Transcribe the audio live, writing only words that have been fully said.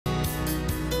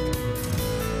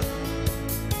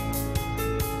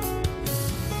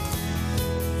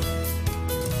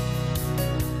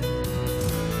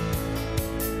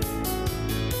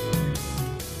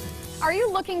Are you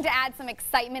looking to add some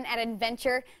excitement and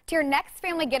adventure to your next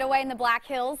family getaway in the Black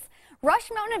Hills? Rush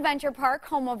Mountain Adventure Park,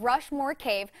 home of Rushmore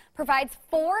Cave, provides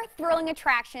 4 thrilling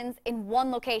attractions in one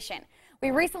location.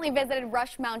 We recently visited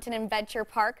Rush Mountain Adventure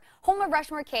Park, home of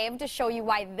Rushmore Cave, to show you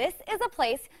why this is a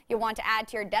place you'll want to add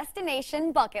to your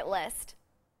destination bucket list.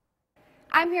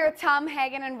 I'm here with Tom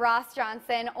Hagen and Ross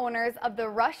Johnson, owners of the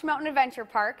Rush Mountain Adventure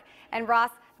Park. And Ross,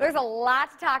 there's a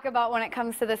lot to talk about when it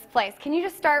comes to this place. Can you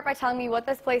just start by telling me what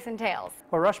this place entails?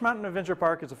 Well, Rush Mountain Adventure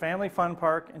Park is a family fun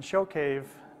park and show cave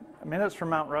minutes from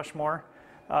Mount Rushmore.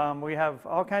 We have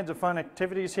all kinds of fun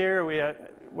activities here.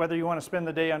 Whether you want to spend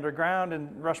the day underground in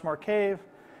Rushmore Cave,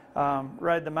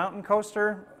 ride the mountain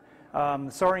coaster,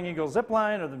 the Soaring Eagle zip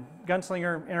line, or the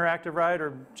Gunslinger interactive ride,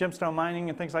 or gemstone mining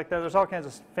and things like that. There's all kinds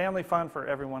of family fun for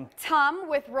everyone. Tom,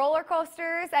 with roller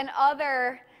coasters and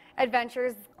other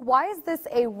adventures, why is this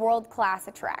a world-class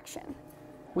attraction?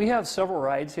 We have several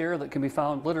rides here that can be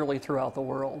found literally throughout the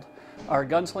world. Our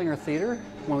Gunslinger Theater,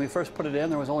 when we first put it in,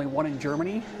 there was only one in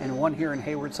Germany and one here in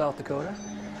Hayward, South Dakota.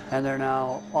 And they're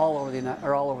now all over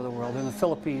the world, in the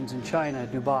Philippines, in China,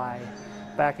 Dubai,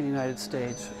 back in the United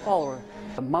States, all over.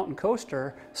 The mountain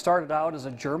coaster started out as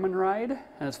a German ride,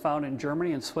 and it's found in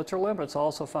Germany and Switzerland, but it's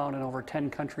also found in over 10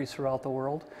 countries throughout the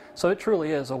world. So it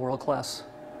truly is a world-class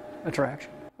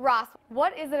attraction. Ross,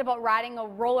 what is it about riding a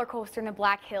roller coaster in the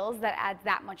Black Hills that adds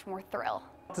that much more thrill?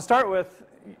 To start with,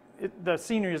 the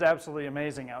scenery is absolutely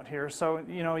amazing out here. So,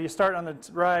 you start on the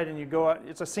ride and you go out.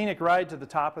 It's a scenic ride to the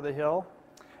top of the hill.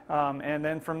 And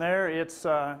then from there,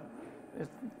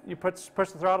 you push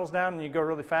the throttles down and you go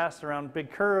really fast around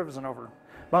big curves and over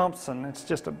bumps, and it's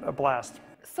just a blast.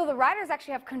 So the riders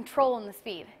actually have control in the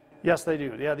speed? Yes, they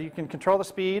do. Yeah, you can control the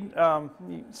speed.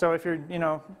 So if you're,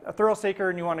 a thrill seeker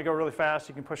and you want to go really fast,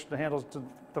 you can push the handles to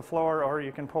the floor, or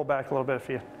you can pull back a little bit if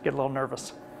you get a little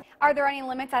nervous. Are there any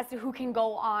limits as to who can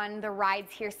go on the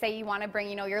rides here? Say you want to bring,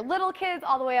 your little kids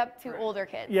all the way up to older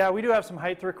kids. Yeah, we do have some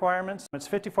height requirements. It's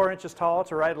 54 inches tall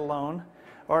to ride alone,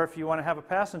 or if you want to have a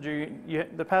passenger,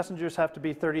 the passengers have to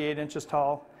be 38 inches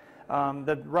tall.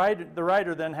 The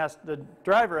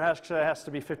driver has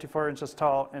to be 54 inches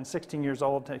tall and 16 years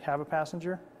old to have a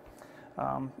passenger.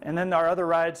 And then our other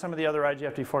rides, some of the other rides, you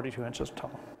have to be 42 inches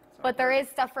tall. But there is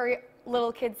stuff for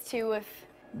little kids too, if...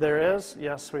 There is,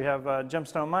 yes. We have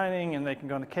gemstone mining, and they can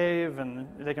go in the cave, and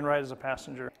they can ride as a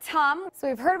passenger. Tom, so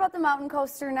we've heard about the mountain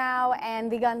coaster now and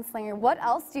the Gunslinger. What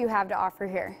else do you have to offer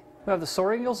here? We have the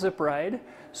Soaring Eagle zip ride.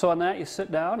 So on that, you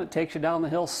sit down, it takes you down the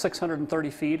hill 630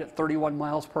 feet at 31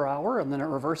 miles per hour, and then it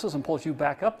reverses and pulls you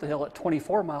back up the hill at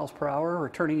 24 miles per hour,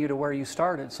 returning you to where you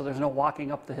started, so there's no walking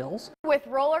up the hills. With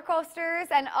roller coasters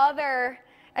and other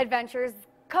adventures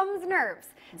comes nerves.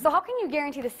 So how can you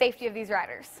guarantee the safety of these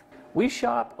riders? We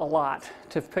shop a lot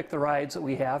to pick the rides that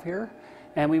we have here,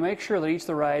 and we make sure that each of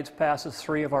the rides passes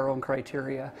 3 of our own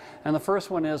criteria. And the first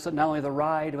one is that not only the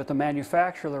ride, but the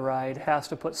manufacturer of the ride has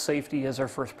to put safety as their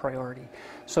first priority.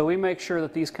 So we make sure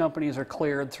that these companies are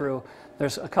cleared through,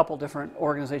 there's a couple different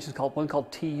organizations, one called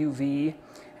TUV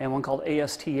and one called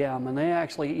ASTM, and they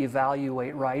actually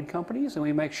evaluate ride companies, and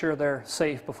we make sure they're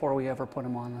safe before we ever put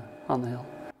them on the hill.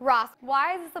 Ross,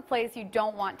 why is this a place you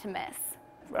don't want to miss?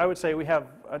 I would say we have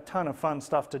a ton of fun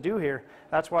stuff to do here.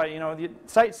 That's why, the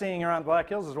sightseeing around Black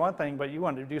Hills is one thing, but you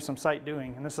want to do some sight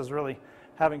doing, and this is really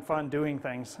having fun doing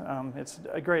things. It's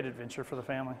a great adventure for the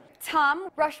family. Tom,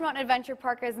 Rush Mountain Adventure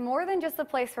Park is more than just a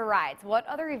place for rides. What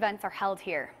other events are held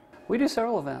here? We do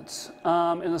several events.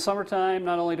 In the summertime,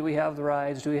 not only do we have the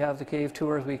rides, do we have the cave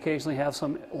tours, we occasionally have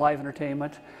some live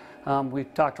entertainment. We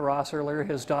talked to Ross earlier.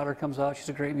 His daughter comes out. She's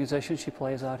a great musician. She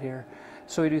plays out here.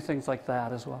 So we do things like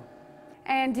that as well.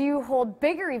 And do you hold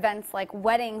bigger events like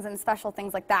weddings and special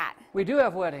things like that? We do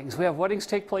have weddings. We have weddings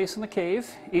take place in the cave.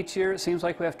 Each year it seems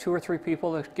like we have 2 or 3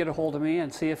 people that get a hold of me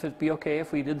and see if it'd be okay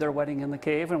if we did their wedding in the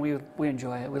cave, and we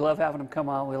enjoy it. We love having them come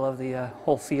out. We love the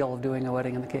whole feel of doing a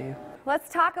wedding in the cave.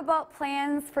 Let's talk about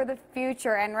plans for the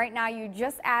future, and right now you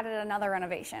just added another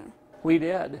renovation. We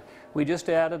did. We just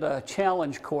added a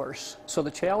challenge course. So the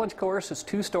challenge course is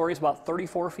 2 stories, about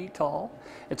 34 feet tall.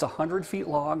 It's 100 feet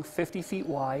long, 50 feet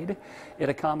wide. It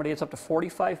accommodates up to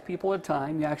 45 people at a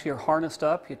time. You actually are harnessed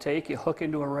up. You hook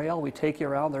into a rail. We take you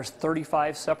around. There's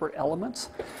 35 separate elements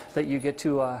that you get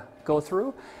to go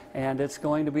through. And it's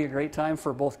going to be a great time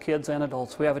for both kids and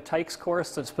adults. We have a Tykes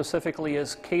course that specifically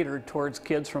is catered towards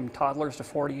kids from toddlers to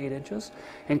 48 inches,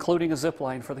 including a zip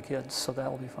line for the kids. So that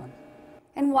will be fun.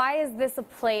 And why is this a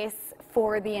place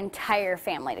for the entire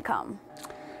family to come?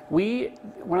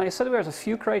 When I said there's a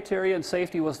few criteria, and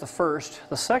safety was the first,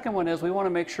 the second one is we want to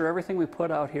make sure everything we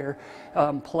put out here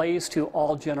plays to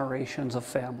all generations of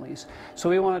families. So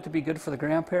we want it to be good for the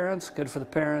grandparents, good for the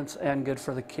parents, and good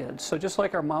for the kids. So just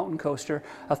like our mountain coaster,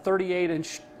 a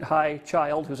 38-inch high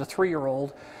child who's a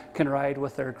 3-year-old can ride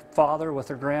with their father, with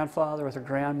their grandfather, with their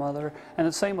grandmother, and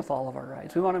the same with all of our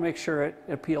rides. We want to make sure it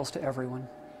appeals to everyone.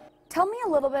 Tell me a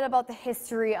little bit about the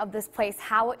history of this place,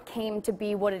 how it came to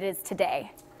be what it is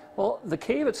today. Well, the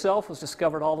cave itself was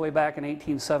discovered all the way back in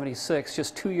 1876,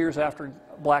 just 2 years after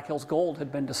Black Hills gold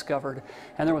had been discovered,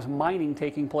 and there was mining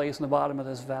taking place in the bottom of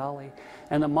this valley.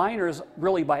 And the miners,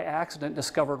 really by accident,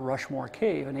 discovered Rushmore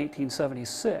Cave in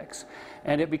 1876,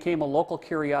 and it became a local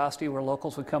curiosity where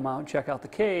locals would come out and check out the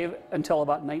cave until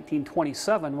about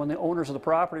 1927, when the owners of the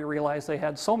property realized they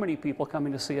had so many people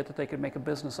coming to see it that they could make a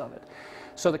business of it.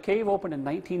 So the cave opened in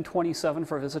 1927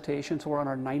 for visitation, so we're on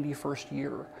our 91st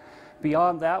year.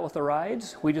 Beyond that, with the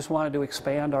rides, we just wanted to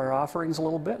expand our offerings a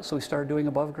little bit, so we started doing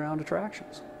above-ground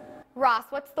attractions. Ross,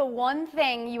 what's the one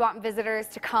thing you want visitors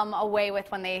to come away with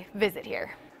when they visit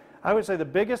here? I would say the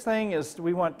biggest thing is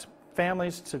we want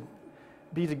families to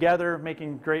be together,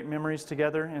 making great memories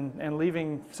together, and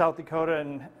leaving South Dakota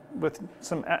and with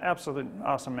some absolute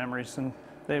awesome memories, and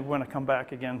they want to come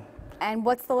back again. And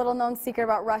what's the little-known secret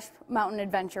about Rush Mountain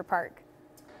Adventure Park?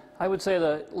 I would say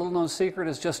the little-known secret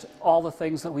is just all the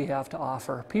things that we have to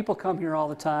offer. People come here all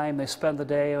the time, they spend the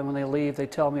day, and when they leave, they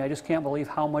tell me, I just can't believe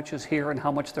how much is here and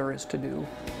how much there is to do.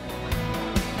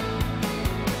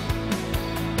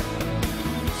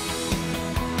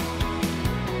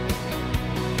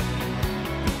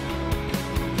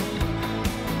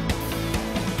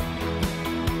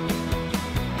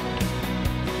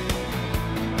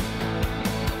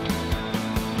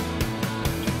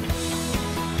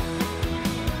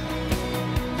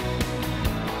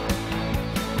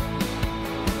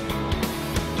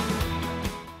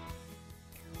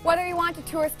 Whether you want to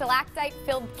tour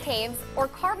stalactite-filled caves or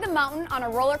carve the mountain on a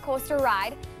roller coaster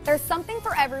ride, there's something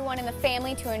for everyone in the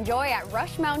family to enjoy at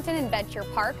Rush Mountain Adventure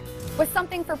Park. With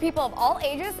something for people of all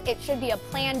ages, it should be a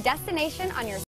planned destination on your